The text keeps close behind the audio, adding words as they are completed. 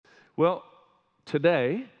Well,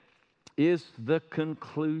 today is the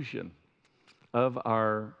conclusion of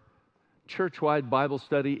our church-wide Bible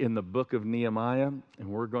study in the book of Nehemiah, and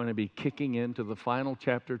we're going to be kicking into the final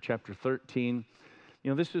chapter, chapter 13. You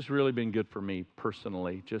know, this has really been good for me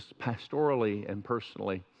personally, just pastorally and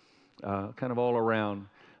personally, kind of all around.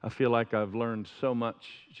 I feel like I've learned so much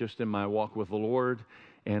just in my walk with the Lord,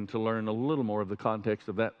 and to learn a little more of the context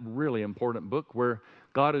of that really important book where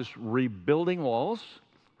God is rebuilding walls,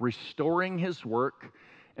 restoring His work,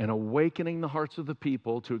 and awakening the hearts of the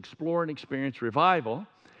people to explore and experience revival.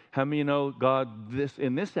 How many know God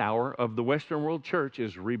in this hour of the Western World Church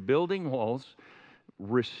is rebuilding walls,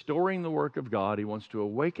 restoring the work of God. He wants to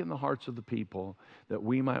awaken the hearts of the people that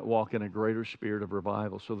we might walk in a greater spirit of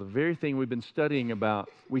revival. So the very thing we've been studying about,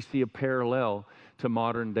 we see a parallel to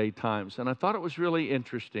modern day times. And I thought it was really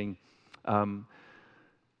interesting.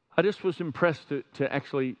 I just was impressed to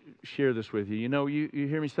actually share this with you. You know, you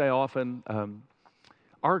hear me say often,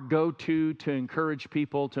 our go-to to encourage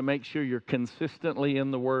people to make sure you're consistently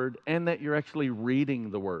in the Word and that you're actually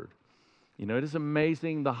reading the Word. You know, it is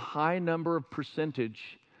amazing the high number of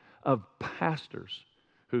percentage of pastors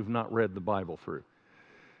who've not read the Bible through.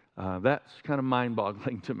 That's kind of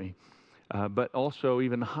mind-boggling to me. But also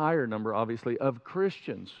even higher number, obviously, of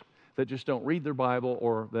Christians that just don't read their Bible,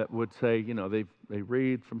 or that would say, you know, they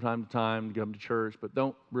read from time to time to come to church, but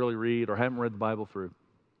don't really read or haven't read the Bible through.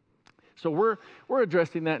 So we're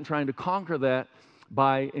addressing that and trying to conquer that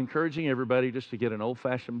by encouraging everybody just to get an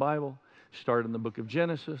old-fashioned Bible, start in the book of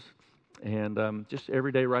Genesis, and just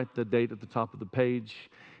every day write the date at the top of the page,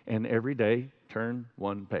 and every day turn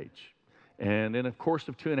one page. And in a course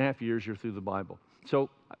of 2.5 years, you're through the Bible. So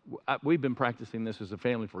we've been practicing this as a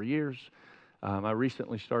family for years. I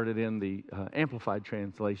recently started in the Amplified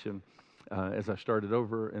translation as I started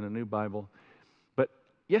over in a new Bible. But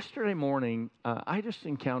yesterday morning, I just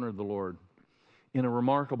encountered the Lord in a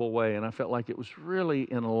remarkable way, and I felt like it was really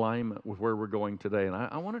in alignment with where we're going today. And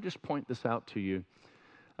I want to just point this out to you.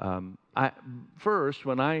 First,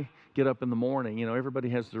 when I get up in the morning, you know, everybody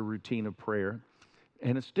has their routine of prayer,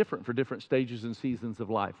 and it's different for different stages and seasons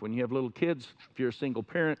of life. When you have little kids, if you're a single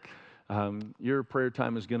parent, your prayer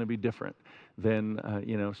time is going to be different than,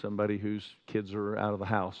 you know, somebody whose kids are out of the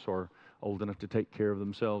house or old enough to take care of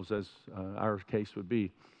themselves, as our case would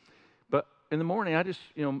be. But in the morning, I just,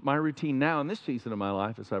 you know, my routine now in this season of my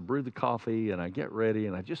life is I brew the coffee and I get ready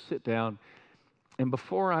and I just sit down. And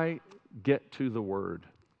before I get to the Word,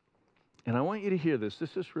 and I want you to hear this,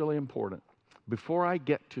 this is really important. Before I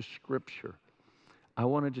get to Scripture, I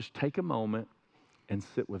want to just take a moment and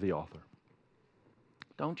sit with the author.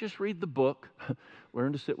 Don't just read the book,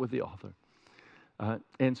 learn to sit with the author.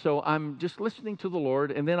 And so I'm just listening to the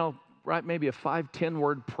Lord, and then I'll write maybe a 5-10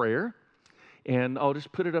 word prayer, and I'll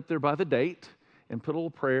just put it up there by the date and put a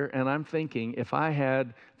little prayer. And I'm thinking, if I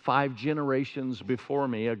had 5 generations before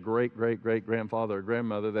me, a great-great-great-grandfather or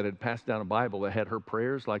grandmother that had passed down a Bible that had her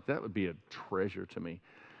prayers, like that would be a treasure to me.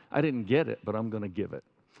 I didn't get it, but I'm going to give it.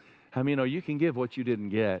 How many know you can give what you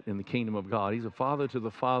didn't get in the kingdom of God? He's a father to the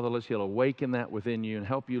fatherless. He'll awaken that within you and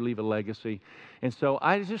help you leave a legacy. And so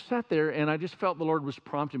I just sat there, and I just felt the Lord was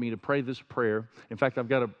prompting me to pray this prayer. In fact, I've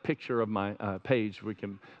got a picture of my page. We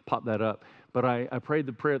can pop that up. But I prayed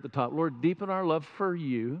the prayer at the top. Lord, deepen our love for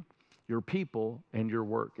you, your people, and your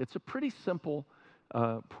work. It's a pretty simple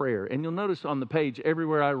prayer. And you'll notice on the page,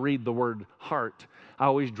 everywhere I read the word heart, I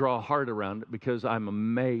always draw a heart around it because I'm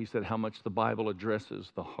amazed at how much the Bible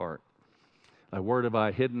addresses the heart. Thy word have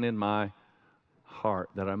I hidden in my heart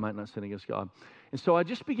that I might not sin against God. And so I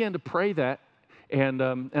just began to pray that, and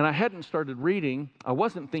I hadn't started reading. I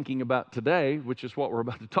wasn't thinking about today, which is what we're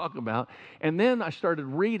about to talk about. And then I started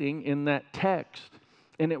reading in that text,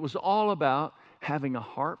 and it was all about having a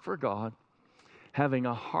heart for God, having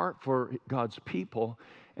a heart for God's people,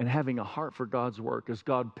 and having a heart for God's work, as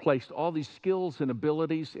God placed all these skills and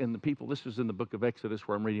abilities in the people. This is in the book of Exodus,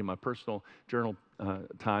 where I'm reading my personal journal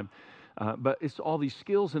time. But it's all these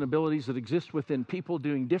skills and abilities that exist within people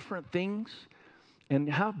doing different things. And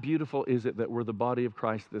how beautiful is it that we're the body of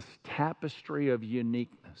Christ, this tapestry of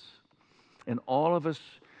uniqueness. And all of us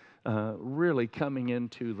really coming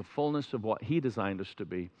into the fullness of what He designed us to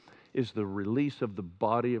be is the release of the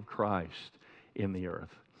body of Christ in the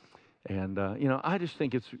earth. And, you know, I just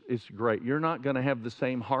think it's great. You're not going to have the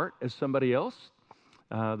same heart as somebody else.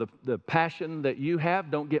 The passion that you have,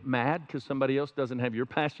 don't get mad because somebody else doesn't have your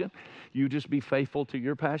passion. You just be faithful to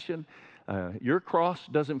your passion. Your cross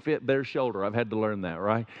doesn't fit their shoulder. I've had to learn that,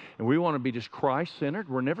 right? And we want to be just Christ-centered.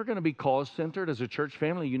 We're never going to be cause-centered as a church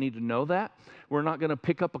family. You need to know that. We're not going to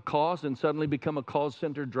pick up a cause and suddenly become a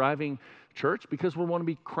cause-centered driving church, because we want to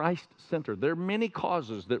be Christ-centered. There are many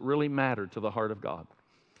causes that really matter to the heart of God.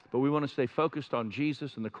 But we want to stay focused on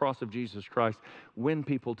Jesus and the cross of Jesus Christ, win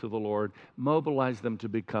people to the Lord, mobilize them to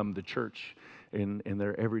become the church in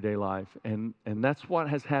their everyday life. And that's what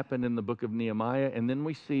has happened in the book of Nehemiah. And then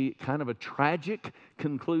we see kind of a tragic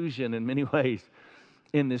conclusion in many ways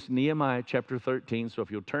in this Nehemiah chapter 13. So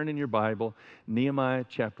if you'll turn in your Bible, Nehemiah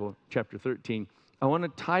chapter 13. I want to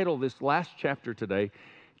title this last chapter today,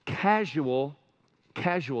 Casualties.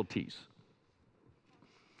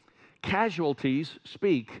 Casualties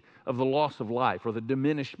speak of the loss of life or the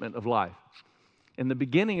diminishment of life. And the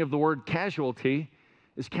beginning of the word casualty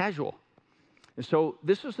is casual. And so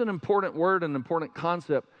this is an important word, an important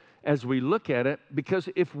concept as we look at it, because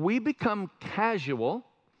if we become casual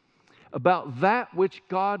about that which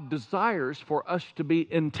God desires for us to be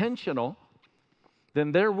intentional,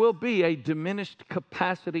 then there will be a diminished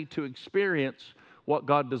capacity to experience what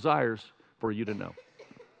God desires for you to know.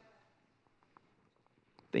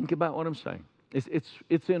 Think about what I'm saying.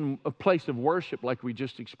 It's in a place of worship like we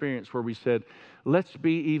just experienced, where we said, let's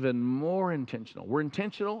be even more intentional. We're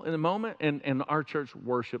intentional in the moment, and our church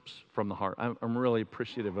worships from the heart. I'm really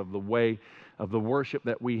appreciative of the way of the worship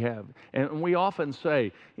that we have. And we often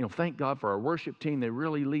say, thank God for our worship team. They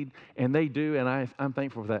really lead, and they do, and I'm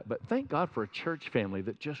thankful for that. But thank God for a church family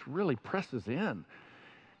that just really presses in.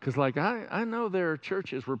 Because I know there are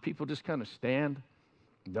churches where people just kind of stand,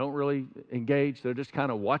 don't really engage. They're just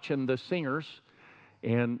kind of watching the singers.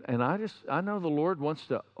 And I know the Lord wants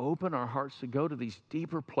to open our hearts to go to these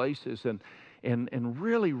deeper places and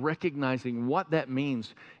really recognizing what that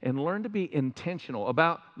means, and learn to be intentional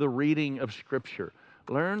about the reading of Scripture.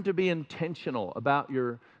 Learn to be intentional about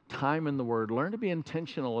your time in the Word. Learn to be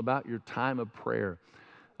intentional about your time of prayer.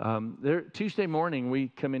 Tuesday morning, we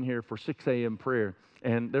come in here for 6 a.m. prayer.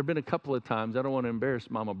 And there have been a couple of times, I don't want to embarrass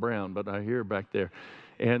Mama Brown, but I hear her back there.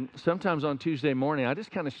 And sometimes on Tuesday morning, I just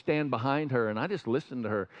kind of stand behind her and I just listen to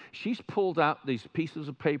her. She's pulled out these pieces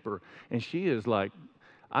of paper, and she is like,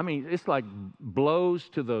 it's like blows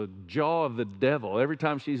to the jaw of the devil. Every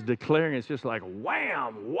time she's declaring, it's just like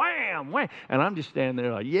wham, wham, wham. And I'm just standing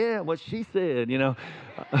there like, yeah, what she said,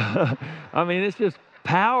 It's just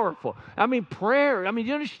powerful. Prayer.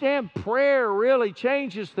 You understand, prayer really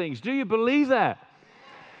changes things. Do you believe that?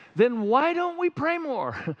 Then why don't we pray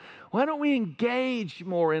more? Why don't we engage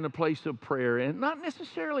more in a place of prayer? And not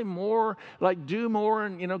necessarily more, like do more,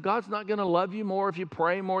 and God's not going to love you more if you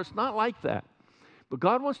pray more. It's not like that. But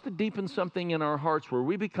God wants to deepen something in our hearts where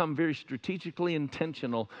we become very strategically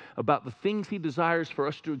intentional about the things He desires for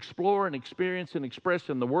us to explore and experience and express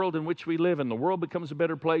in the world in which we live, and the world becomes a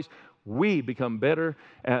better place. We become better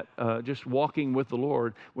at just walking with the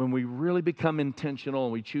Lord when we really become intentional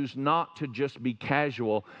and we choose not to just be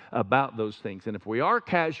casual about those things. And if we are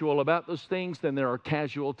casual about those things, then there are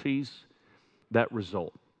casualties that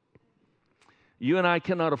result. You and I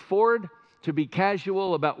cannot afford to be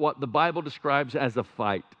casual about what the Bible describes as a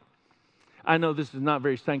fight. I know this is not a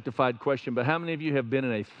very sanctified question, but how many of you have been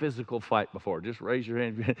in a physical fight before? Just raise your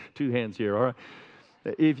hand. 2 hands here, all right?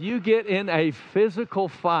 If you get in a physical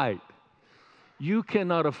fight, you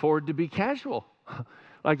cannot afford to be casual.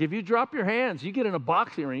 Like if you drop your hands, you get in a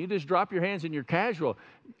boxing ring, you just drop your hands and you're casual.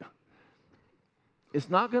 It's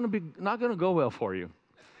not going to go well for you.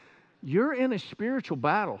 You're in a spiritual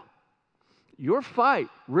battle. Your fight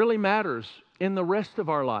really matters in the rest of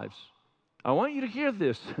our lives. I want you to hear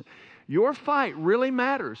this. Your fight really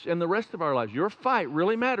matters in the rest of our lives. Your fight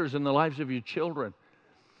really matters in the lives of your children.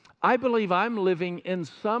 I believe I'm living in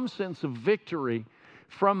some sense of victory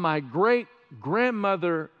from my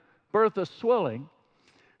great-grandmother, Bertha Swilling,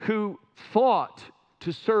 who fought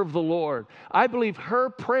to serve the Lord. I believe her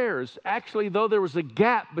prayers, actually, though there was a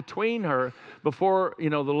gap between her before, the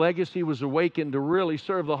legacy was awakened to really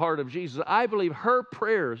serve the heart of Jesus, I believe her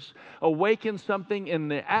prayers awakened something in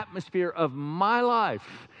the atmosphere of my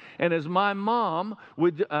life. And as my mom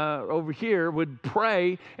would, over here, would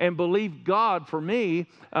pray and believe God for me,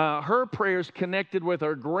 her prayers connected with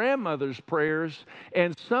her grandmother's prayers,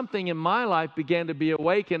 and something in my life began to be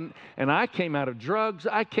awakened, and I came out of drugs.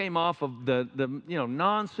 I came off of the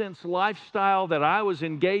nonsense lifestyle that I was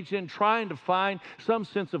engaged in, trying to find some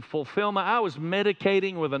sense of fulfillment. I was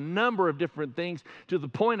medicating with a number of different things to the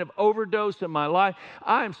point of overdose in my life.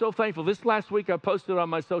 I am so thankful. This last week I posted on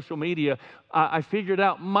my social media, I figured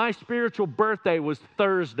out my my spiritual birthday was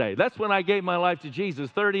Thursday. That's when I gave my life to Jesus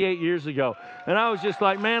 38 years ago. And I was just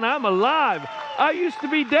like, man, I'm alive. I used to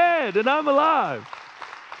be dead, and I'm alive.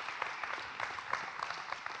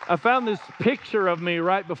 I found this picture of me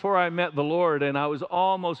right before I met the Lord, and I was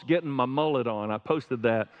almost getting my mullet on. I posted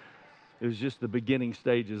that. It was just the beginning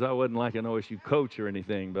stages. I wasn't like an OSU coach or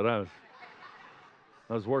anything, but I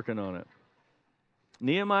was working on it.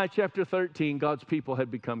 Nehemiah chapter 13, God's people had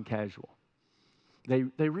become casual.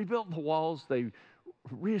 They rebuilt the walls. They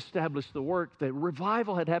reestablished the work. The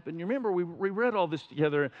revival had happened. You remember, we read all this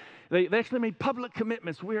together. They actually made public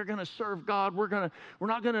commitments. We are going to serve God. We're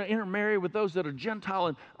not going to intermarry with those that are Gentile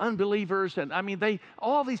and unbelievers. And I mean,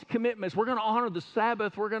 all these commitments. We're going to honor the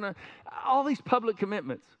Sabbath. All these public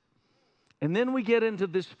commitments. And then we get into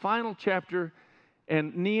this final chapter,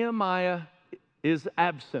 and Nehemiah is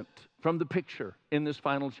absent from the picture in this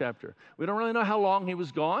final chapter. We don't really know how long he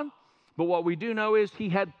was gone, but what we do know is he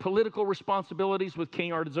had political responsibilities with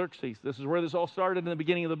King Artaxerxes. This is where this all started in the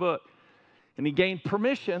beginning of the book. And he gained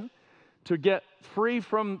permission to get free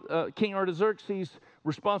from King Artaxerxes'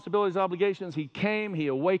 responsibilities, obligations. He came, he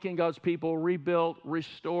awakened God's people, rebuilt,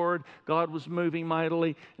 restored. God was moving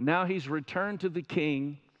mightily. And now he's returned to the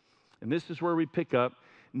king. And this is where we pick up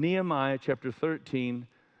Nehemiah chapter 13,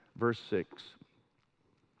 verse 6.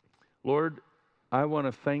 Lord, I want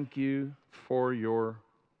to thank you for your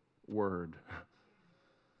word.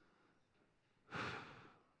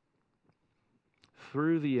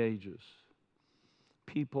 Through the ages,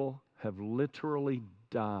 people have literally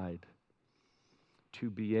died to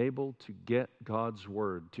be able to get God's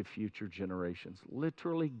word to future generations,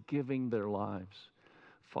 literally giving their lives,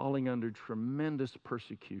 falling under tremendous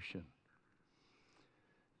persecution.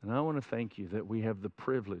 And I want to thank you that we have the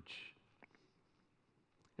privilege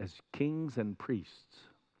as kings and priests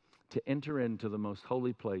to enter into the most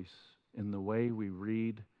holy place in the way we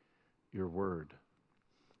read your word.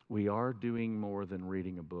 We are doing more than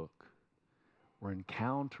reading a book. We're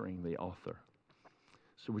encountering the author.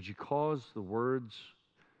 So would you cause the words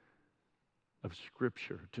of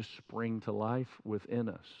Scripture to spring to life within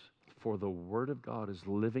us? For the Word of God is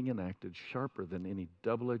living and active, sharper than any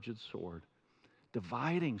double-edged sword,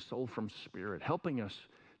 dividing soul from spirit, helping us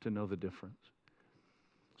to know the difference.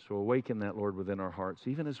 So awaken that, Lord, within our hearts.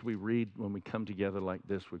 Even as we read, when we come together like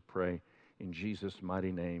this, we pray in Jesus'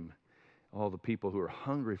 mighty name. All the people who are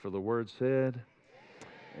hungry for the Word said,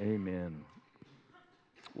 Amen.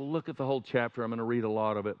 We'll look at the whole chapter. I'm going to read a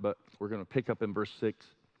lot of it, but we're going to pick up in verse 6.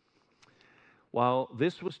 While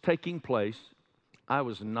this was taking place, I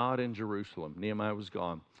was not in Jerusalem. Nehemiah was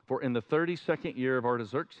gone. For in the 32nd year of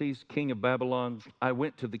Artaxerxes, king of Babylon, I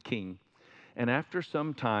went to the king. And after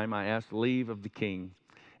some time, I asked leave of the king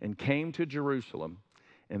and came to Jerusalem.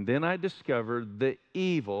 And then I discovered the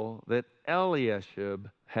evil that Eliashib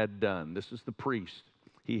had done. This is the priest.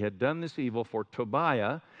 He had done this evil for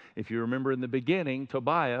Tobiah. If you remember in the beginning,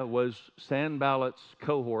 Tobiah was Sanballat's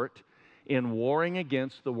cohort in warring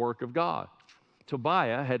against the work of God.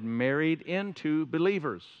 Tobiah had married into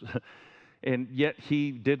believers, and yet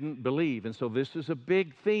he didn't believe. And so this is a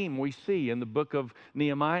big theme we see in the book of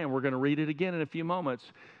Nehemiah, and we're going to read it again in a few moments.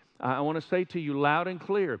 I want to say to you loud and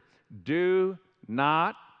clear, do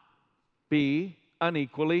not be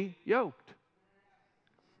unequally yoked.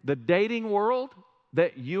 The dating world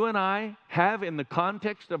that you and I have in the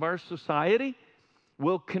context of our society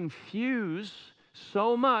will confuse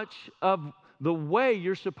so much of the way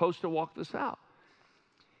you're supposed to walk this out.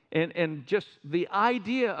 And just the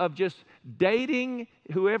idea of just dating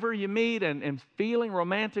whoever you meet and feeling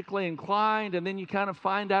romantically inclined, and then you kind of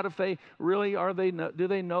find out if they really do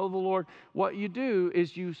they know the Lord. What you do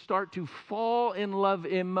is you start to fall in love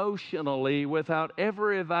emotionally without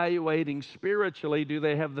ever evaluating spiritually, do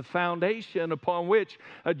they have the foundation upon which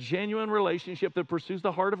a genuine relationship that pursues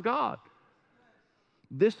the heart of God.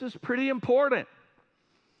 This is pretty important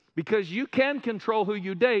because you can control who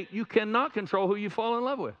you date. You cannot control who you fall in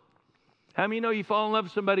love with. How many know you fall in love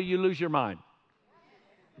with somebody, you lose your mind?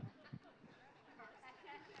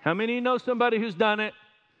 How many of you know somebody who's done it?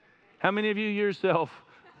 How many of you yourself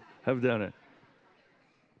have done it?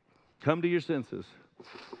 Come to your senses.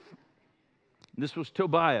 This was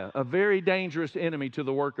Tobiah, a very dangerous enemy to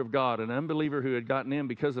the work of God, an unbeliever who had gotten in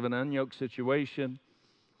because of an unyoked situation.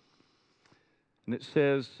 And it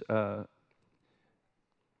says, the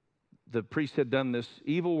priest had done this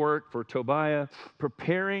evil work for Tobiah,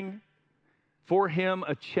 preparing for him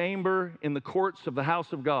a chamber in the courts of the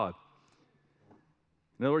house of God.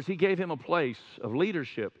 In other words, he gave him a place of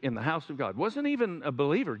leadership in the house of God. Wasn't even a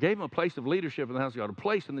believer, gave him a place of leadership in the house of God, a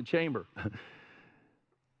place in the chamber.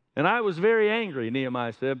 And I was very angry,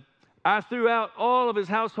 Nehemiah said. I threw out all of his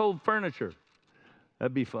household furniture.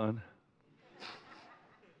 That'd be fun.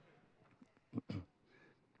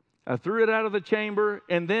 I threw it out of the chamber,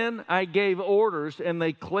 and then I gave orders, and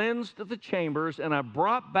they cleansed the chambers, and I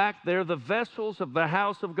brought back there the vessels of the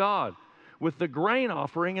house of God with the grain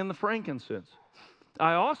offering and the frankincense.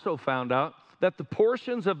 I also found out that the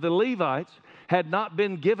portions of the Levites had not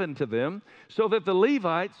been given to them, so that the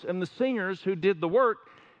Levites and the singers who did the work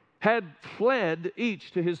had fled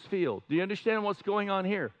each to his field. Do you understand what's going on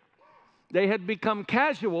here? They had become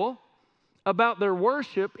casual about their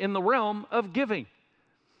worship in the realm of giving.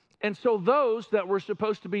 And so those that were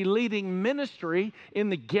supposed to be leading ministry in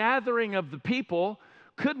the gathering of the people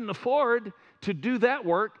couldn't afford to do that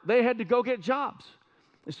work. They had to go get jobs.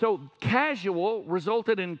 So casual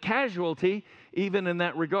resulted in casualty even in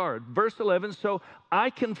that regard. Verse 11, so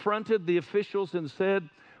I confronted the officials and said,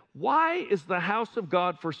 why is the house of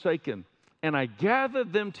God forsaken? And I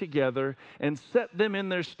gathered them together and set them in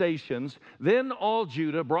their stations. Then all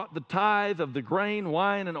Judah brought the tithe of the grain,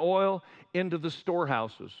 wine, and oil into the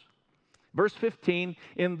storehouses. Verse 15,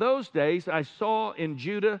 in those days I saw in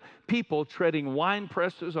Judah people treading wine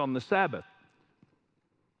presses on the Sabbath.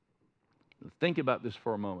 Think about this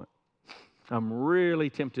for a moment. I'm really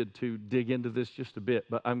tempted to dig into this just a bit,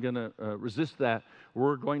 but I'm going to resist that.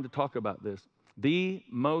 We're going to talk about this. The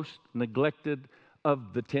most neglected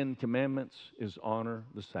of the 10 commandments is honor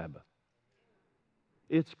the Sabbath.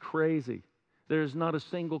 It's crazy. There's not a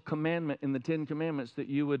single commandment in the 10 commandments that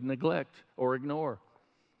you would neglect or ignore,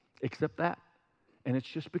 except that. And it's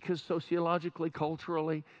just because sociologically,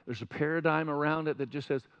 culturally, there's a paradigm around it that just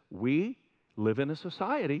says, we live in a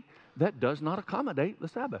society that does not accommodate the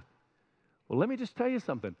Sabbath. Well, let me just tell you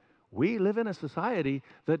something. We live in a society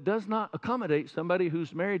that does not accommodate somebody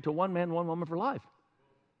who's married to one man, one woman for life.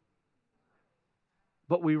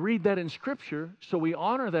 But we read that in Scripture, so we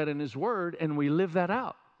honor that in His Word, and we live that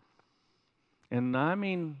out. And I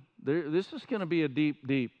mean, this is going to be a deep,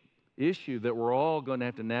 deep issue that we're all going to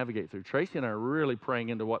have to navigate through. Tracy and I are really praying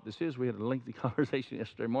into what this is. We had a lengthy conversation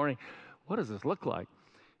yesterday morning. What does this look like?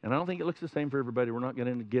 And I don't think it looks the same for everybody. We're not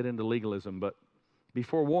going to get into legalism, but be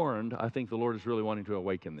forewarned, I think the Lord is really wanting to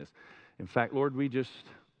awaken this. In fact, Lord, we just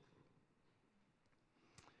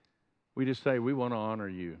say we want to honor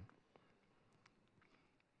you.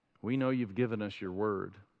 We know you've given us your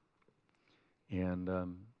word.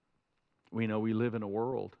 And we know we live in a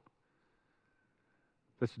world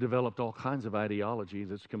that's developed all kinds of ideology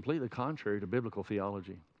that's completely contrary to biblical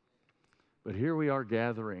theology. But here we are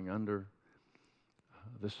gathering under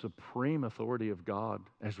the supreme authority of God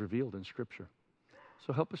as revealed in Scripture.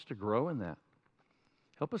 So help us to grow in that.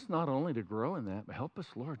 Help us not only to grow in that, but help us,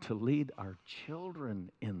 Lord, to lead our children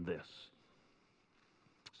in this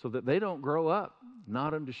so that they don't grow up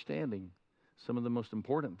not understanding some of the most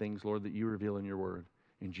important things, Lord, that you reveal in your word.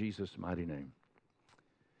 In Jesus' mighty name.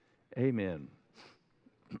 Amen.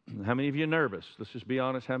 How many of you are nervous? Let's just be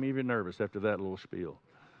honest. How many of you are nervous after that little spiel?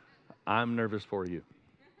 I'm nervous for you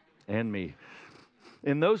and me.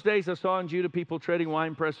 In those days, I saw in Judah people treading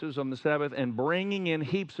wine presses on the Sabbath and bringing in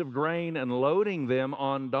heaps of grain and loading them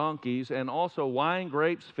on donkeys, and also wine,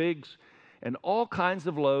 grapes, figs, and all kinds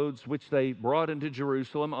of loads which they brought into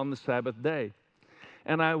Jerusalem on the Sabbath day.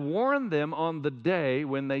 And I warned them on the day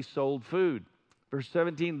when they sold food. Verse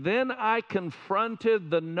 17, then I confronted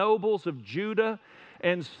the nobles of Judah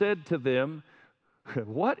and said to them,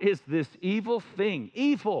 what is this evil thing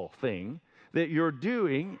that you're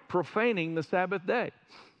doing, profaning the Sabbath day?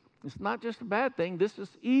 It's not just a bad thing. This is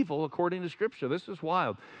evil according to Scripture. This is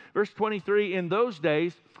wild. Verse 23, in those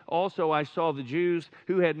days also I saw the Jews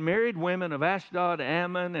who had married women of Ashdod,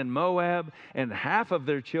 Ammon, and Moab, and half of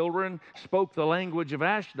their children spoke the language of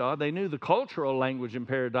Ashdod. They knew the cultural language and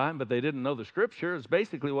paradigm, but they didn't know the Scripture. It's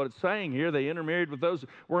basically what it's saying here. They intermarried with those who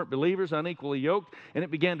weren't believers, unequally yoked, and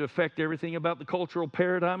it began to affect everything about the cultural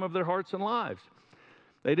paradigm of their hearts and lives.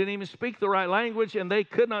 They didn't even speak the right language, and they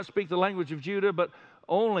could not speak the language of Judah, but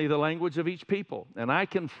only the language of each people. And I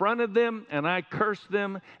confronted them, and I cursed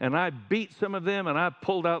them, and I beat some of them, and I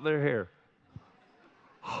pulled out their hair.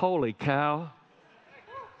 Holy cow.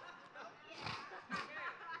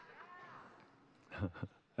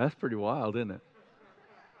 That's pretty wild, isn't it?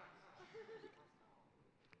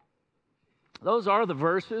 Those are the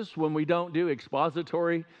verses when we don't do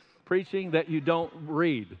expository preaching that you don't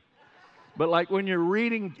read. But like when you're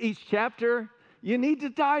reading each chapter, you need to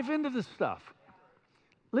dive into this stuff.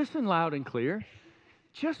 Listen loud and clear.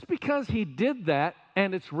 Just because he did that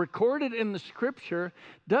and it's recorded in the Scripture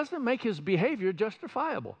doesn't make his behavior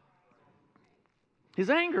justifiable. His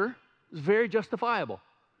anger is very justifiable.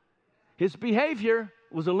 His behavior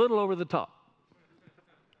was a little over the top.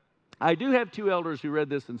 I do have two elders who read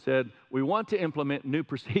this and said, we want to implement new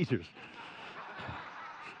procedures.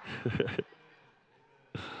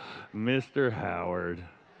 Mr. Howard.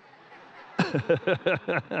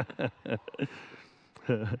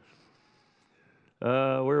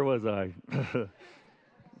 Where was I?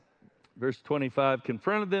 Verse 25,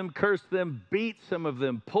 confronted them, cursed them, beat some of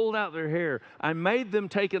them, pulled out their hair. I made them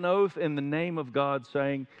take an oath in the name of God,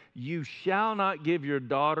 saying, you shall not give your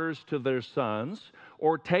daughters to their sons,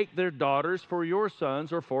 or take their daughters for your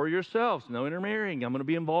sons or for yourselves. No intermarrying. I'm going to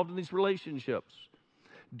be involved in these relationships.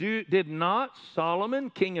 Did not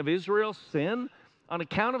Solomon, king of Israel, sin on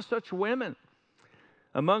account of such women?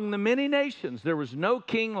 Among the many nations, there was no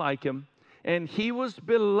king like him, and he was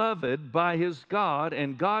beloved by his God,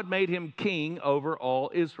 and God made him king over all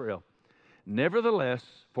Israel. Nevertheless,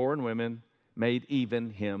 foreign women made even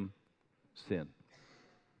him sin.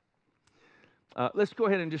 Let's go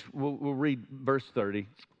ahead and we'll read verse 30.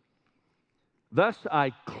 Thus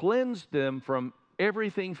I cleansed them from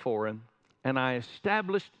everything foreign, and I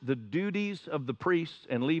established the duties of the priests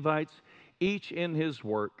and Levites, each in his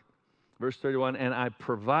work. Verse 31, and I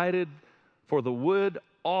provided for the wood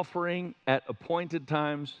offering at appointed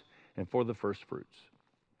times and for the first fruits.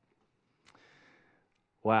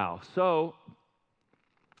 Wow. So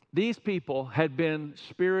these people had been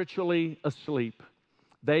spiritually asleep.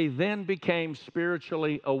 They then became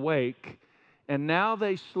spiritually awake, and now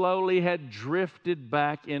they slowly had drifted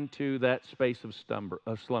back into that space of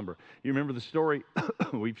slumber. You remember the story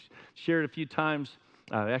we've shared a few times.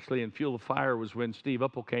 Actually, in Fuel the Fire was when Steve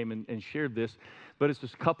Uppel came and shared this. But it's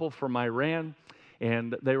this couple from Iran,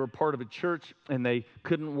 and they were part of a church, and they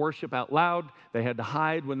couldn't worship out loud. They had to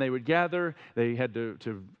hide when they would gather. They had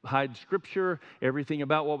to hide Scripture. Everything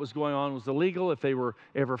about what was going on was illegal. If they were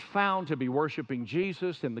ever found to be worshiping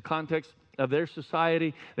Jesus in the context of their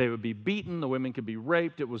society, they would be beaten. The women could be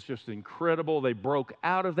raped. It was just incredible. They broke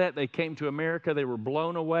out of that. They came to America. They were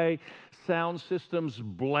blown away. Sound systems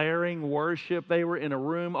blaring worship. They were in a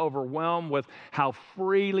room overwhelmed with how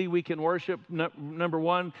freely we can worship. Number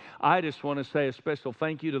one, I just want to say a special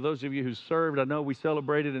thank you to those of you who served. I know we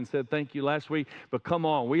celebrated and said thank you last week, but come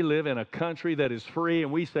on, we live in a country that is free,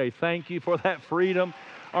 and we say thank you for that freedom.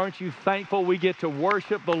 Aren't you thankful we get to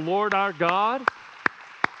worship the Lord our God?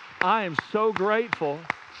 I am so grateful.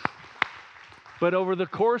 But over the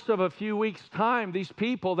course of a few weeks' time, these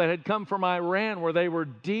people that had come from Iran, where they were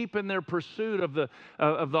deep in their pursuit of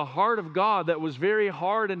the heart of God that was very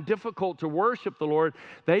hard and difficult to worship the Lord,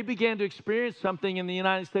 they began to experience something in the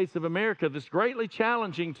United States of America that's greatly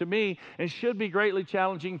challenging to me and should be greatly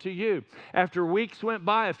challenging to you. After weeks went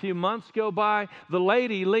by, a few months go by, the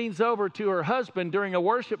lady leans over to her husband during a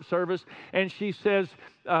worship service, and she says,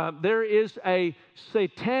 there is a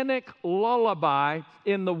satanic lullaby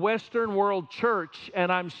in the Western world church,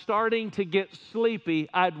 and I'm starting to get sleepy.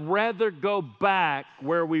 I'd rather go back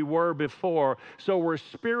where we were before, so we're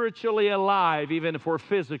spiritually alive even if we're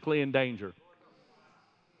physically in danger.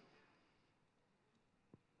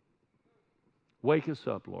 Wake us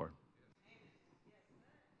up, Lord.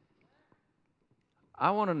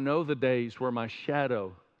 I want to know the days where my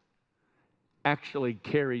shadow actually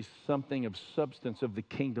carries something of substance of the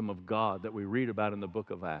kingdom of God that we read about in the book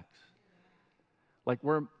of Acts. Like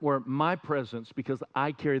where my presence, because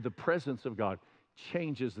I carry the presence of God,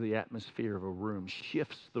 changes the atmosphere of a room,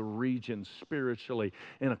 shifts the region spiritually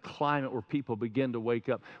in a climate where people begin to wake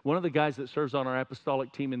up. One of the guys that serves on our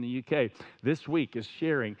apostolic team in the UK this week is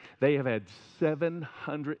sharing they have had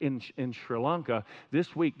 700 in Sri Lanka.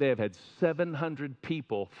 This week they have had 700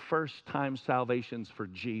 people, first-time salvations for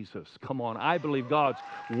Jesus. Come on, I believe God's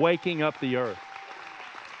waking up the earth.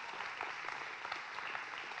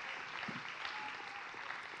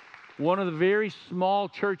 One of the very small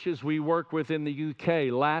churches we work with in the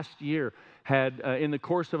UK last year had, in the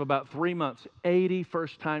course of about 3 months, 80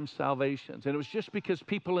 first-time salvations. And it was just because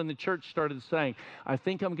people in the church started saying, I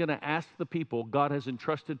think I'm going to ask the people God has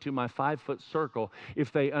entrusted to my 5-foot circle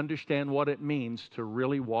if they understand what it means to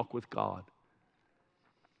really walk with God.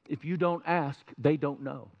 If you don't ask, they don't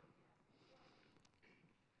know.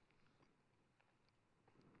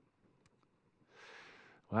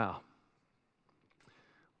 Wow.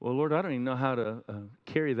 Well, Lord, I don't even know how to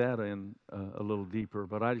carry that in a little deeper,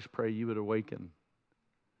 but I just pray you would awaken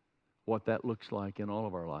what that looks like in all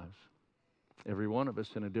of our lives. Every one of us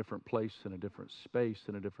in a different place, in a different space,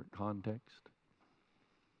 in a different context.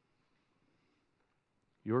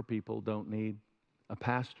 Your people don't need a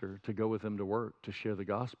pastor to go with them to work to share the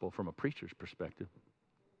gospel from a preacher's perspective.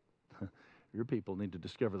 Your people need to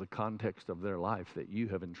discover the context of their life that you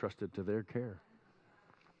have entrusted to their care.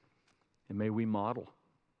 And may we model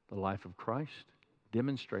the life of Christ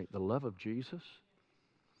demonstrate the love of Jesus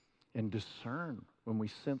and discern when we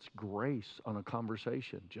sense grace on a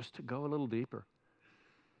conversation, just to go a little deeper.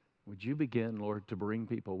 Would you begin, Lord, to bring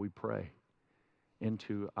people, we pray,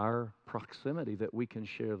 into our proximity that we can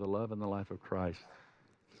share the love and the life of Christ.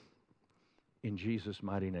 In Jesus'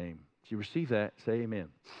 mighty name. If you receive that, say amen.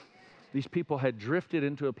 These people had drifted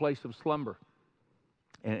into a place of slumber.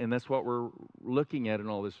 And that's what we're looking at in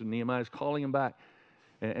all this. And Nehemiah is calling them back.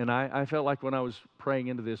 And I felt like when I was praying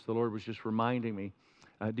into this, the Lord was just reminding me,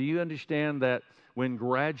 do you understand that when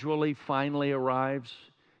gradually finally arrives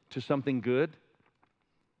to something good,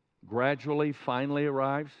 finally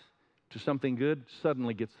arrives to something good,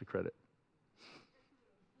 suddenly gets the credit?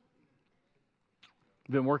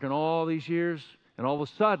 You've been working all these years, and all of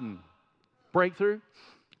a sudden, breakthrough,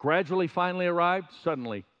 gradually finally arrived,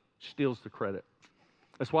 suddenly steals the credit.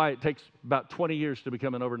 That's why it takes about 20 years to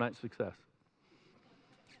become an overnight success.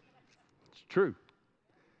 It's true.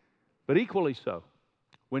 But equally so,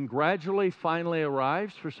 when gradually finally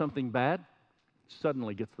arrives for something bad,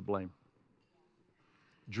 suddenly gets the blame.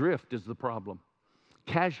 Drift is the problem.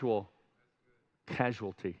 Casualty.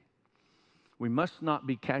 We must not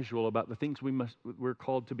be casual about the things we're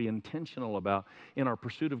called to be intentional about in our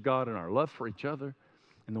pursuit of God and our love for each other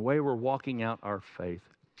and the way we're walking out our faith.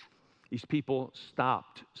 These people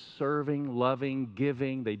stopped serving, loving,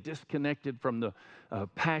 giving. They disconnected from the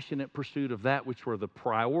passionate pursuit of that which were the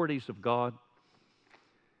priorities of God.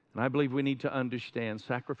 And I believe we need to understand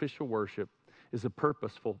sacrificial worship is a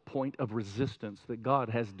purposeful point of resistance that God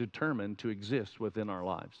has determined to exist within our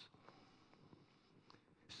lives.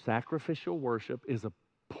 Sacrificial worship is a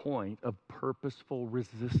point of purposeful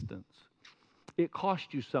resistance. It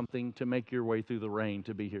cost you something to make your way through the rain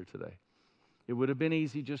to be here today. It would have been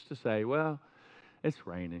easy just to say, well, it's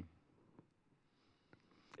raining.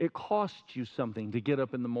 It costs you something to get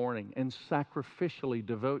up in the morning and sacrificially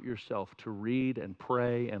devote yourself to read and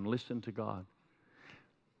pray and listen to God.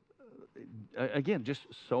 Again, just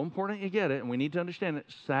so important you get it, and we need to understand that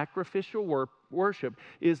sacrificial worship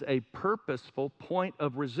is a purposeful point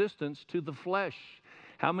of resistance to the flesh.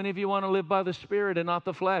 How many of you want to live by the Spirit and not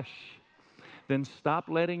the flesh? Then stop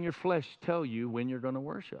letting your flesh tell you when you're going to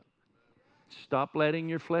worship. Stop letting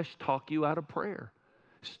your flesh talk you out of prayer.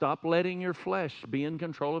 Stop letting your flesh be in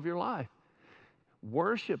control of your life.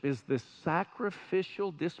 Worship is this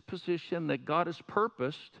sacrificial disposition that God has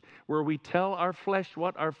purposed, where we tell our flesh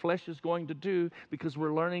what our flesh is going to do because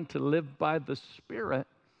we're learning to live by the Spirit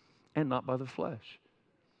and not by the flesh.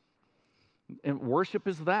 And worship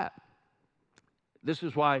is that. This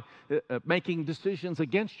is why making decisions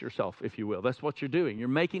against yourself, if you will, that's what you're doing. You're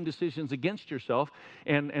making decisions against yourself,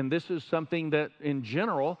 and this is something that, in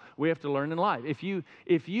general, we have to learn in life. If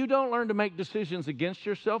you don't learn to make decisions against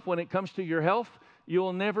yourself when it comes to your health,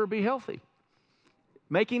 you'll never be healthy.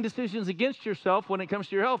 Making decisions against yourself when it comes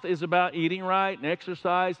to your health is about eating right and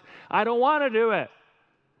exercise. I don't want to do it.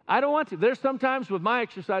 I don't want to. There's some times with my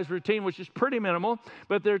exercise routine, which is pretty minimal,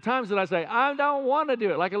 but there are times that I say, I don't want to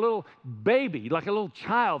do it, like a little baby, like a little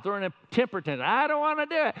child throwing a temper tantrum. I don't want to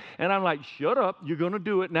do it. And I'm like, shut up, you're going to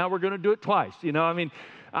do it. Now we're going to do it twice.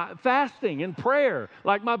 Fasting and prayer.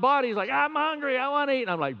 Like my body's like, I'm hungry, I want to eat.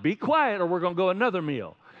 And I'm like, be quiet or we're going to go another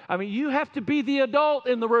meal. You have to be the adult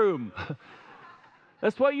in the room.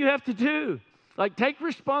 That's what you have to do. Like, take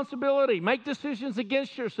responsibility. Make decisions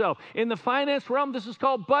against yourself. In the finance realm, this is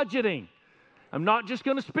called budgeting. I'm not just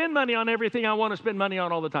going to spend money on everything I want to spend money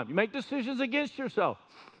on all the time. You make decisions against yourself.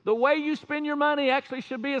 The way you spend your money actually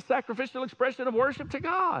should be a sacrificial expression of worship to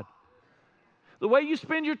God. The way you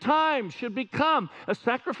spend your time should become a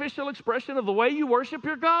sacrificial expression of the way you worship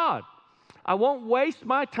your God. I won't waste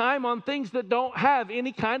my time on things that don't have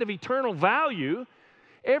any kind of eternal value.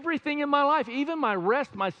 Everything in my life, even my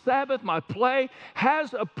rest, my Sabbath, my play,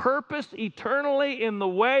 has a purpose eternally in the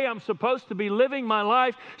way I'm supposed to be living my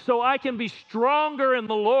life so I can be stronger in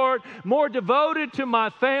the Lord, more devoted to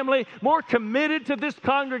my family, more committed to this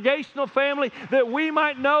congregational family, that we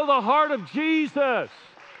might know the heart of Jesus.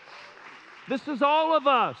 This is all of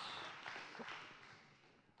us.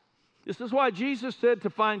 This is why Jesus said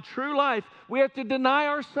to find true life, we have to deny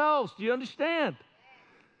ourselves. Do you understand?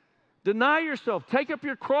 Deny yourself. Take up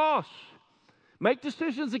your cross. Make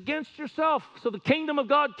decisions against yourself so the kingdom of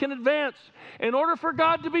God can advance. In order for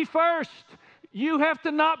God to be first, you have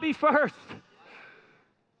to not be first.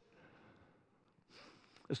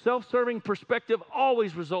 A self-serving perspective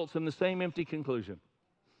always results in the same empty conclusion.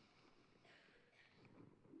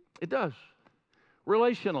 It does.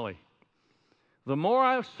 Relationally, the more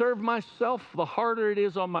I serve myself, the harder it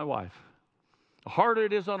is on my wife. The harder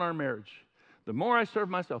it is on our marriage. The more I serve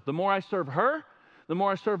myself, the more I serve her, the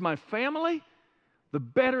more I serve my family, the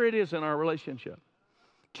better it is in our relationship.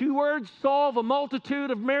 2 words solve a multitude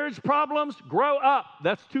of marriage problems. Grow up.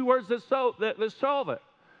 That's 2 words that solve it.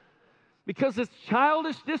 Because it's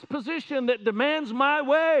childish disposition that demands my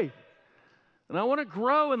way. And I want to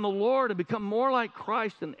grow in the Lord and become more like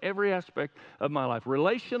Christ in every aspect of my life.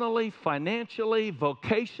 Relationally, financially,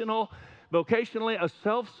 vocationally, a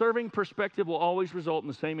self-serving perspective will always result in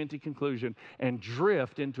the same empty conclusion and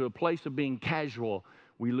drift into a place of being casual.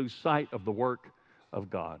 We lose sight of the work of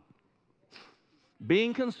God.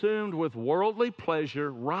 Being consumed with worldly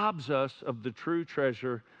pleasure robs us of the true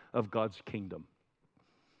treasure of God's kingdom.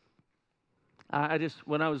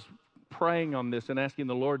 When I was praying on this and asking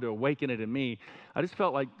the Lord to awaken it in me, I just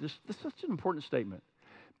felt like this is such an important statement.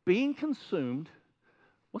 Being consumed,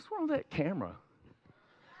 what's wrong with that camera?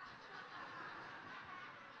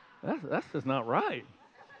 That's just not right.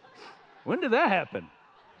 When did that happen?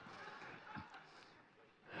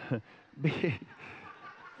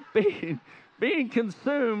 Being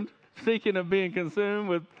consumed, speaking of being consumed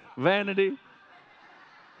with vanity,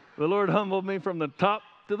 the Lord humbled me from the top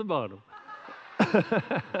to the bottom.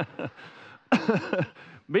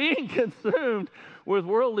 Being consumed with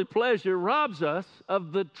worldly pleasure robs us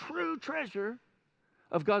of the true treasure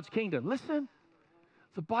of God's kingdom. Listen,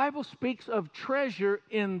 the Bible speaks of treasure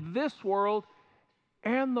in this world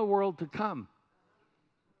and the world to come.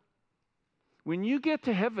 When you get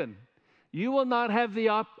to heaven, you will not have the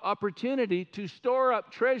opportunity to store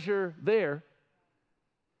up treasure there.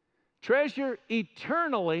 Treasure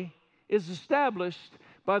eternally is established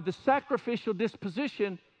by the sacrificial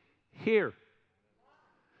disposition here.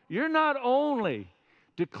 You're not only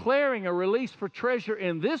declaring a release for treasure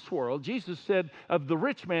in this world. Jesus said of the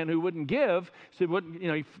rich man who wouldn't give, he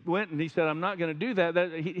went and he said, I'm not going to do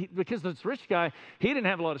that. Because this rich guy, he didn't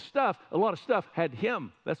have a lot of stuff. A lot of stuff had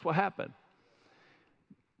him. That's what happened.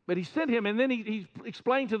 But he sent him, and then he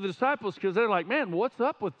explained to the disciples, because they're like, man, what's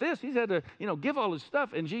up with this? He's had to, give all his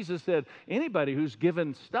stuff. And Jesus said, anybody who's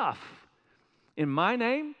given stuff in my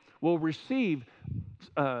name will receive,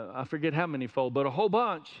 I forget how many fold, but a whole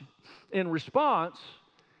bunch in response,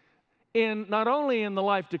 in not only in the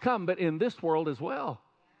life to come, but in this world as well.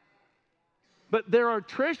 But there are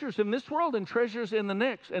treasures in this world and treasures in the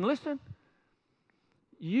next. And listen,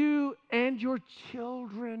 you and your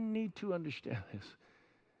children need to understand this.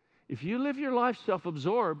 If you live your life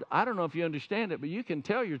self-absorbed, I don't know if you understand it, but you can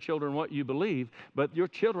tell your children what you believe, but your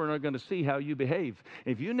children are going to see how you behave.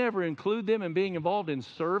 If you never include them in being involved in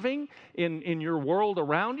serving in your world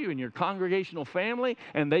around you, in your congregational family,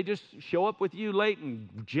 and they just show up with you late and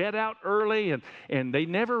jet out early, and they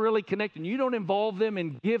never really connect, and you don't involve them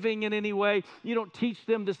in giving in any way, you don't teach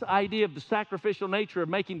them this idea of the sacrificial nature of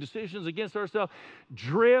making decisions against ourselves,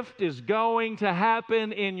 drift is going to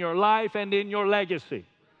happen in your life and in your legacy.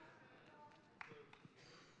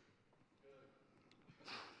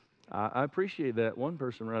 I appreciate that. One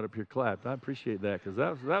person right up here clapped. I appreciate that, because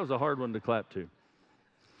that was a hard one to clap to.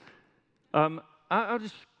 I'll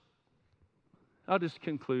just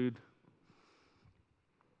conclude.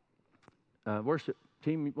 Worship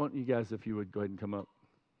team, want you guys, if you would go ahead and come up.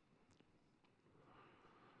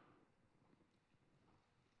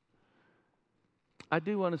 I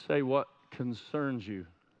do want to say what concerns you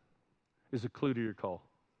is a clue to your call.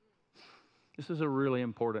 This is a really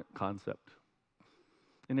important concept.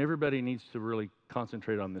 And everybody needs to really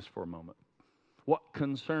concentrate on this for a moment. What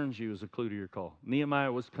concerns you is a clue to your call.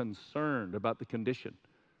 Nehemiah was concerned about the condition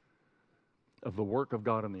of the work of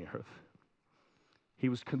God on the earth. He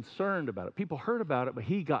was concerned about it. People heard about it, but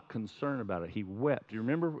he got concerned about it. He wept. Do you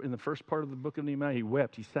remember in the first part of the book of Nehemiah? He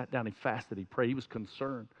wept. He sat down. He fasted. He prayed. He was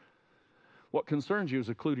concerned. What concerns you is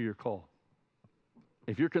a clue to your call.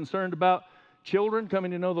 If you're concerned about children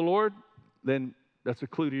coming to know the Lord, then that's a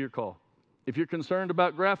clue to your call. If you're concerned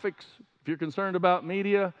about graphics, if you're concerned about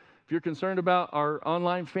media, if you're concerned about our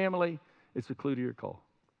online family, it's a clue to your call.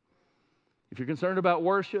 If you're concerned about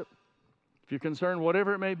worship, if you're concerned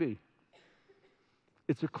whatever it may be,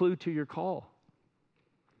 it's a clue to your call.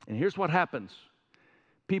 And here's what happens.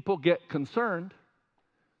 People get concerned,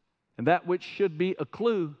 and that which should be a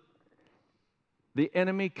clue, the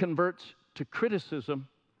enemy converts to criticism,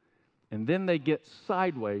 and then they get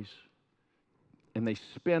sideways, and they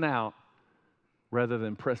spin out rather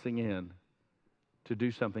than pressing in to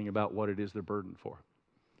do something about what it is they're burdened for.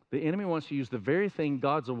 The enemy wants to use the very thing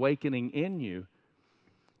God's awakening in you.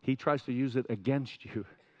 He tries to use it against you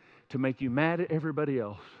to make you mad at everybody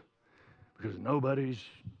else because nobody's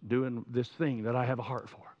doing this thing that I have a heart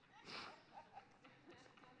for.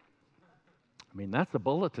 I mean, that's a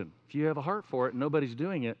bulletin. If you have a heart for it and nobody's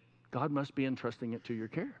doing it, God must be entrusting it to your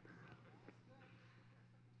care.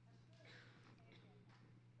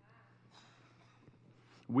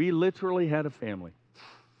 We literally had a family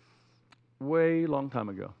way long time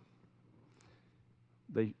ago.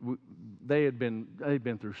 They'd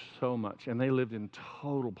been through so much, and they lived in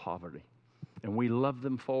total poverty. And we loved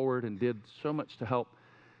them forward and did so much to help.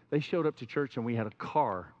 They showed up to church, and we had a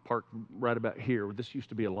car parked right about here. This used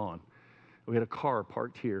to be a lawn. We had a car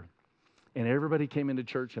parked here, and everybody came into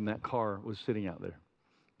church, and that car was sitting out there.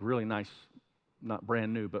 Really nice, not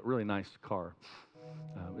brand new, but really nice car.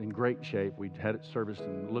 In great shape. We had it serviced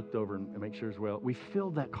and looked over and make sure as well. We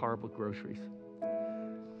filled that car up with groceries.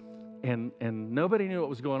 And nobody knew what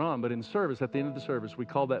was going on, but in service, at the end of the service, we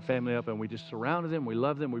called that family up and we just surrounded them. We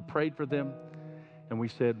loved them. We prayed for them. And we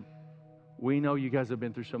said, we know you guys have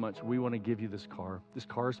been through so much. We want to give you this car. This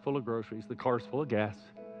car is full of groceries. The car is full of gas.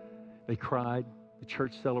 They cried. The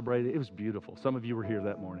church celebrated. It was beautiful. Some of you were here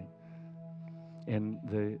that morning. And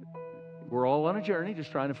we're all on a journey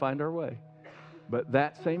just trying to find our way. But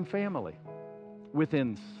that same family,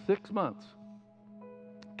 within 6 months,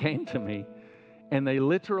 came to me, and they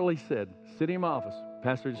literally said, sitting in my office,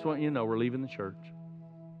 Pastor, I just want you to know we're leaving the church.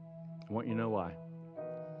 I want you to know why.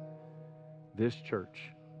 This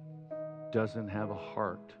church doesn't have a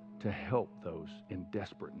heart to help those in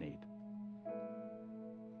desperate need.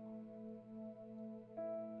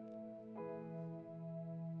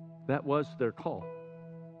 That was their call.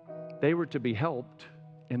 They were to be helped,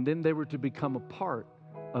 and then they were to become a part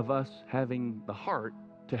of us having the heart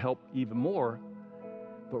to help even more.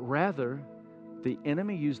 But rather, the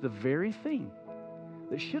enemy used the very thing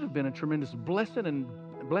that should have been a tremendous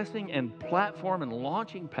blessing and platform and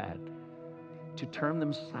launching pad to turn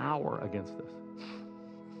them sour against us.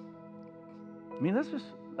 I mean,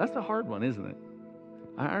 that's a hard one, isn't it?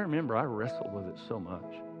 I remember I wrestled with it so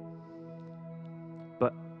much.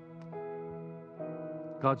 But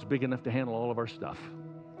God's big enough to handle all of our stuff.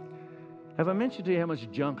 Have I mentioned to you how much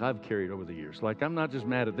junk I've carried over the years? Like, I'm not just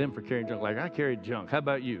mad at them for carrying junk. Like, I carried junk. How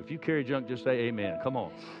about you? If you carry junk, just say amen. Come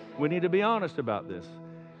on. We need to be honest about this.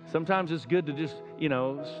 Sometimes it's good to just,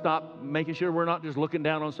 stop making sure we're not just looking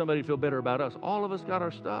down on somebody to feel better about us. All of us got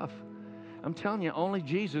our stuff. I'm telling you, only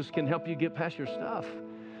Jesus can help you get past your stuff.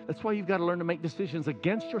 That's why you've got to learn to make decisions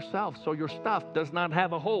against yourself so your stuff does not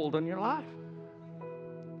have a hold on your life.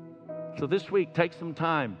 So this week, take some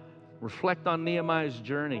time. Reflect on Nehemiah's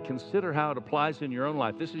journey. Consider how it applies in your own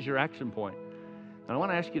life. This is your action point. And I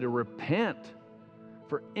want to ask you to repent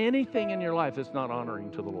for anything in your life that's not honoring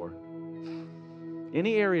to the Lord.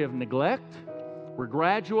 Any area of neglect where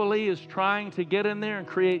gradually is trying to get in there and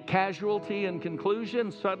create casualty and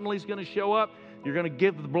conclusion, suddenly is going to show up. You're going to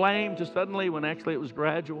give the blame to suddenly when actually it was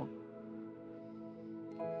gradual.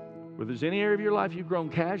 Where there's any area of your life you've grown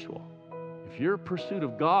casual, if your pursuit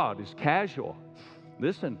of God is casual,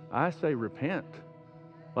 listen, I say repent.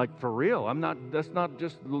 Like for real. That's not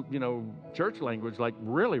just, church language. Like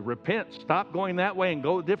really repent. Stop going that way and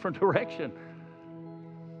go a different direction.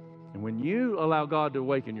 And when you allow God to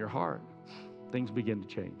awaken your heart, things begin to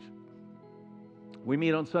change. We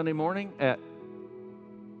meet on Sunday morning at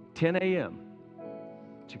 10 a.m.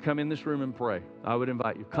 to come in this room and pray. I would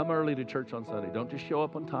invite you. Come early to church on Sunday. Don't just show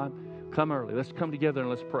up on time. Come early. Let's come together and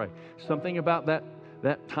let's pray. Something about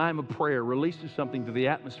that time of prayer releases something to the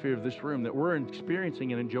atmosphere of this room that we're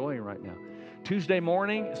experiencing and enjoying right now. Tuesday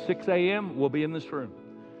morning, 6 a.m., we'll be in this room.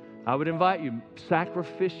 I would invite you,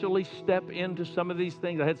 sacrificially step into some of these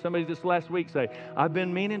things. I had somebody this last week say, I've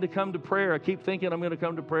been meaning to come to prayer. I keep thinking I'm going to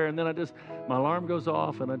come to prayer, and then my alarm goes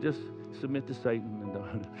off, and I just submit to Satan and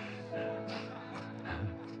don't.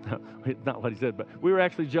 No, not what he said, but we were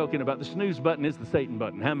actually joking about the snooze button is the Satan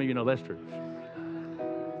button. How many of you know that's true?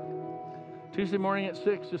 Tuesday morning at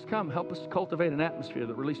 6, just come. Help us cultivate an atmosphere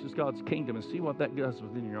that releases God's kingdom and see what that does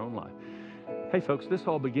within your own life. Hey, folks, this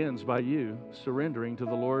all begins by you surrendering to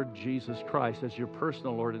the Lord Jesus Christ as your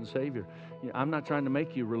personal Lord and Savior. I'm not trying to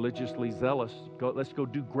make you religiously zealous. Let's go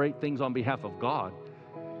do great things on behalf of God.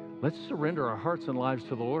 Let's surrender our hearts and lives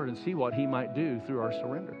to the Lord and see what He might do through our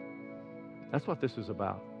surrender. That's what this is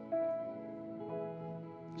about.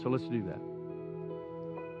 So let's do that.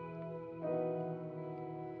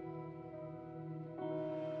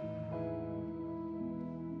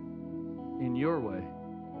 In your way,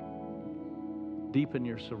 deepen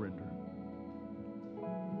your surrender.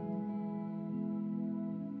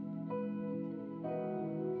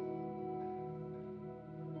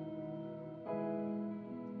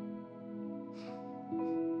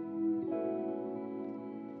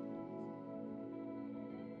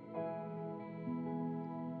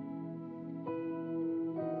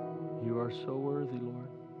 You are so worthy, Lord.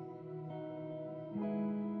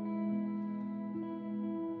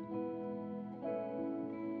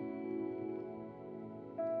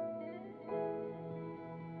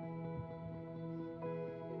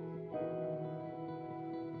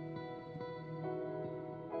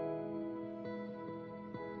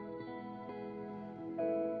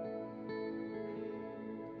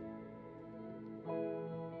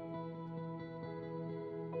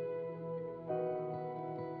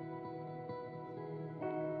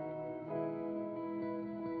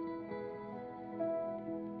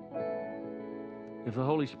 If the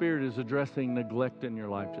Holy Spirit is addressing neglect in your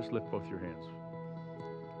life, just lift both your hands.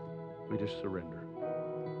 We just surrender.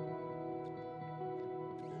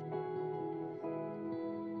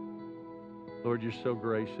 Lord, you're so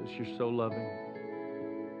gracious. You're so loving.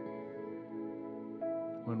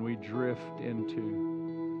 When we drift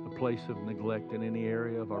into a place of neglect in any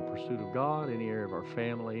area of our pursuit of God, any area of our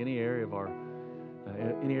family, any area of our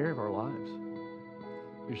lives,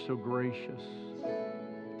 you're so gracious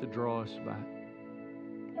to draw us back.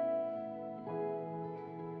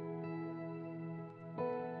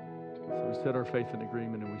 So we set our faith in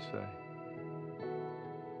agreement and we say,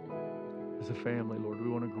 as a family, Lord, we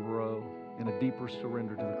want to grow in a deeper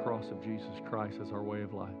surrender to the cross of Jesus Christ as our way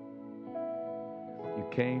of life. You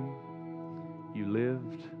came, you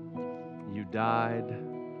lived, you died,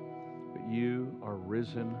 but you are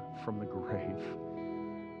risen from the grave.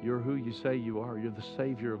 You're who you say you are. You're the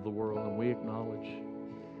Savior of the world, and we acknowledge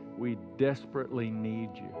we desperately need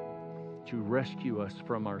you to rescue us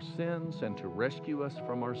from our sins and to rescue us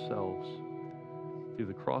from ourselves. Through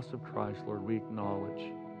the cross of Christ, Lord, we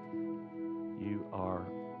acknowledge you are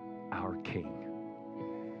our King.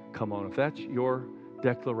 Come on, if that's your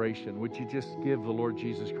declaration, would you just give the Lord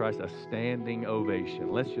Jesus Christ a standing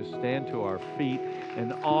ovation? Let's just stand to our feet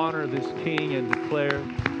and honor this King and declare,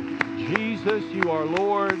 Jesus, you are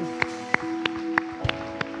Lord.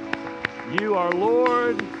 You are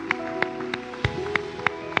Lord.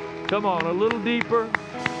 Come on, a little deeper.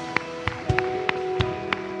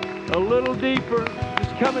 A little deeper.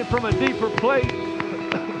 Just coming from a deeper place.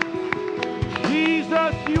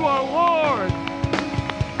 Jesus, you are Lord.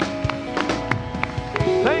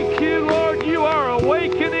 Thank you, Lord, you are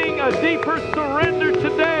awakening a deeper surrender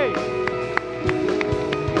today.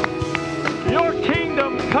 Your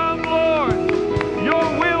kingdom come, Lord.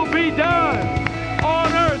 Your will be done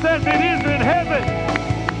on earth as it is in heaven.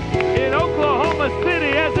 In Oklahoma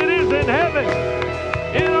City as it is in heaven.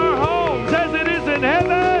 In our homes as it is in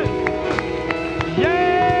heaven.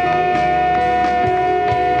 Yeah!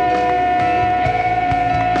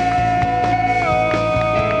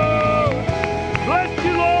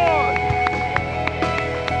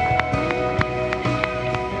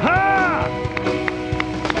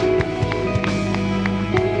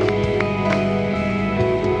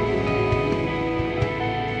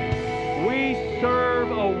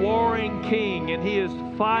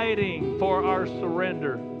 Fighting for our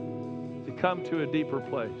surrender to come to a deeper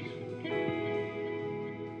place.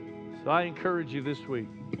 So I encourage you this week,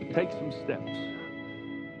 take some steps.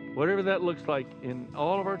 Whatever that looks like in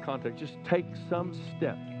all of our context, just take some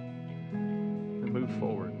step and move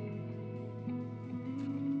forward.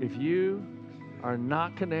 If you are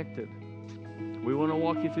not connected, we want to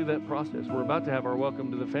walk you through that process. We're about to have our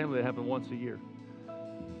Welcome to the Family that happens once a year.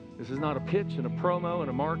 This is not a pitch and a promo and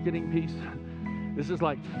a marketing piece. This is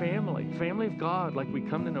like family of God. Like we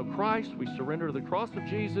come to know Christ, we surrender to the cross of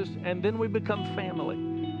Jesus, and then we become family.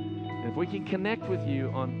 And if we can connect with you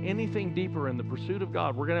on anything deeper in the pursuit of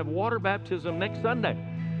God, we're going to have water baptism next Sunday.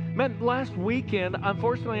 Man, last weekend,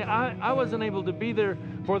 unfortunately, I wasn't able to be there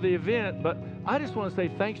for the event, but I just want to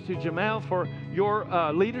say thanks to Jamal for your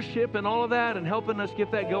leadership and all of that and helping us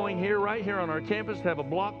get that going here, right here on our campus, to have a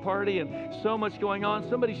block party and so much going on.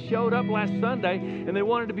 Somebody showed up last Sunday and they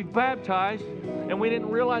wanted to be baptized, and we didn't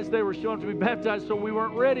realize they were showing up to be baptized, so we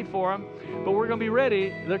weren't ready for them. But we're going to be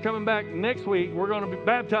ready. They're coming back next week. We're going to be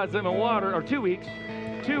baptize them in water, or 2 weeks.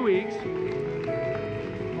 2 weeks.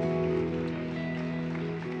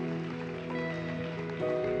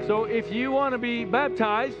 So if you want to be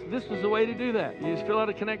baptized, this is the way to do that. You just fill out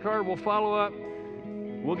a Connect card. We'll follow up.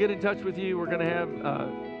 We'll get in touch with you. We're going to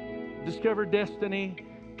have Discover Destiny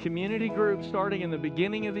community group starting in the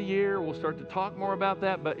beginning of the year. We'll start to talk more about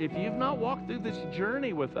that. But if you've not walked through this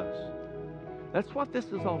journey with us, that's what this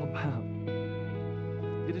is all about.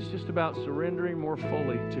 It is just about surrendering more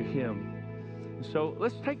fully to Him. So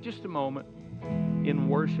let's take just a moment in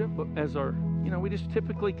worship as our, we just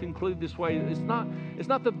typically conclude this way. It's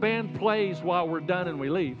not the band plays while we're done and we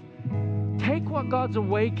leave. Take what God's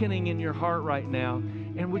awakening in your heart right now,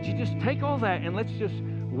 and would you just take all that and let's just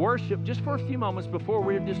worship just for a few moments before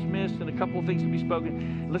we're dismissed and a couple of things to be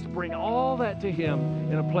spoken. Let's bring all that to Him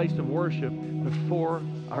in a place of worship before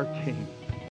our King.